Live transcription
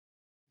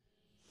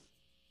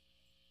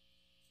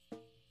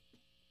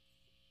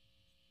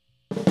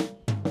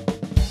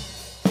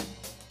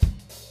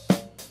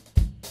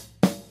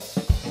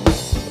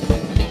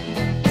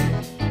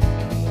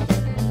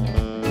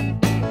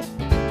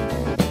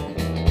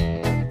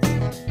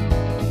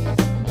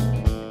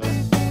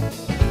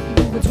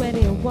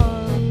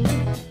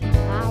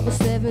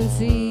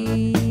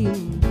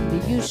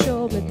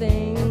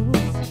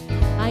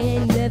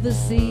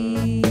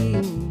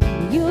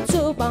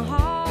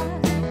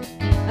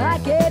I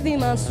gave you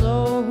my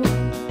soul.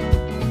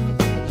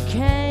 You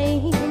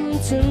came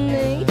to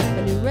me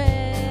and you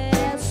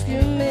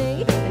rescued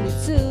me and you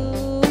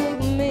took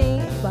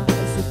me by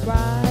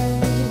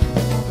surprise.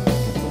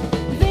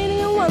 The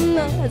feeling and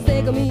wonder has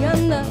taken me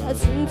under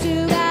since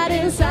you got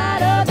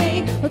inside of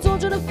me. I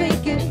told you to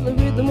fake it, the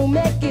rhythm will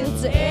make it,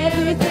 so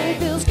everything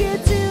feels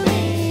good to me.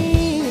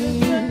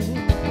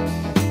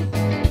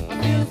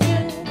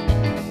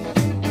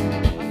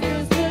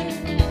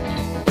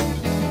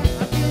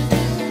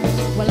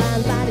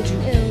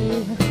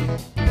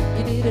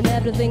 And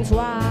everything's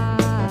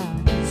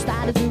wild.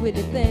 Started doing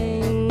the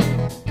thing,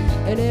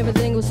 and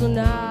everything was so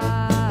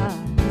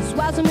nice.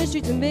 Why's a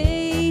mystery to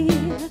me?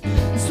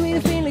 The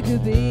sweetest feeling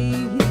could be.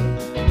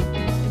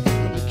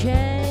 And you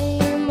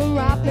came and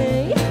robbed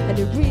me, and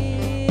you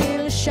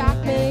really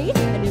shocked me,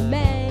 and you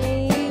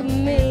made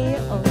me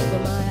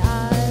open my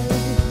eyes.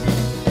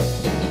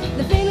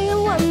 The feeling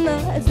of wonder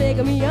has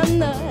taken me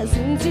under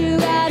since you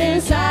got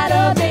inside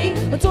of me.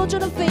 I told you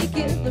to fake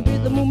it, the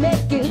rhythm will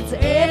make it, so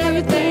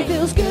everything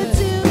feels good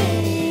to me.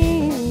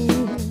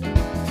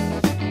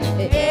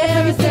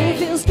 Everything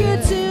feels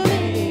good to me.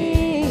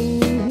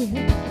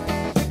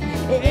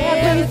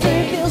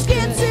 Everything feels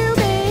good to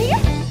me.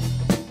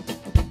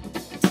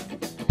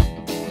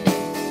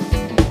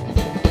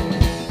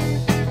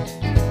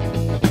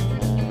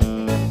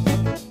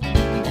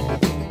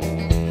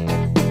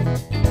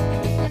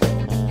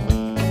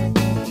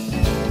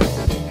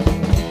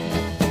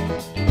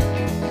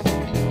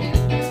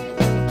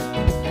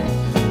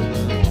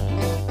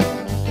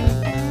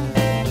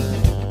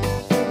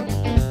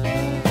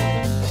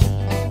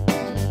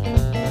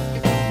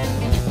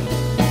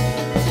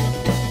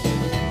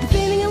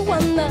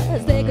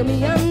 Has taken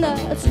me under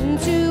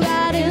since you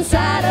got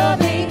inside of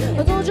me.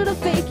 I told you to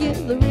fake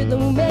it, the rhythm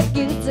will make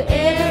it, so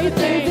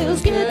everything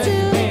feels good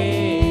to me.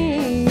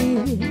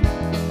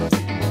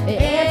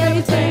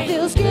 Everything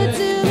feels good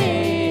to me.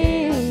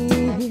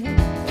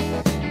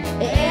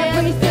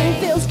 Everything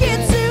feels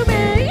good to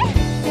me.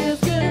 Feels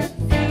good,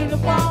 feel the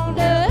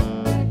wonder.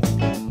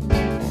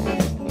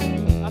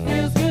 I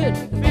feels good,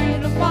 feel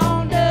the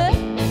wonder.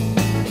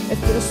 It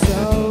feels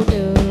so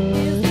good.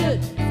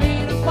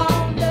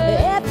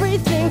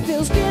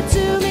 Feels good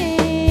to me.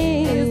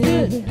 Feels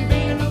good.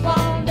 Feeling the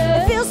wonder.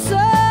 It feels so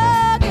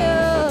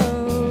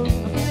good.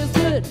 Feels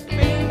good.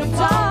 Feeling the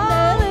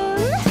wonder.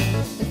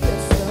 It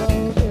feels so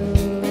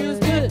good. Feels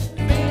good.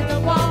 Feeling the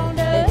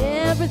wonder.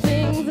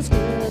 Everything feels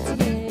good to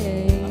me.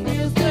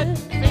 Feels good.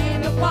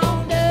 Feeling the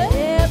wonder.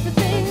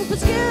 Everything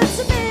feels good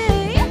to me.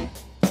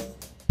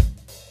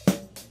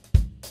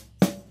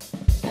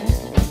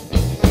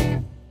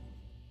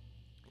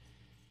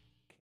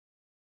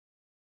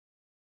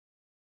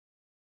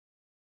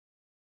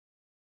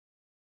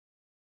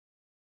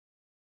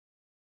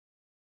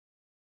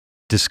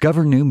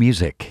 Discover new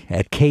music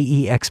at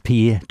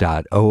KEXP.org.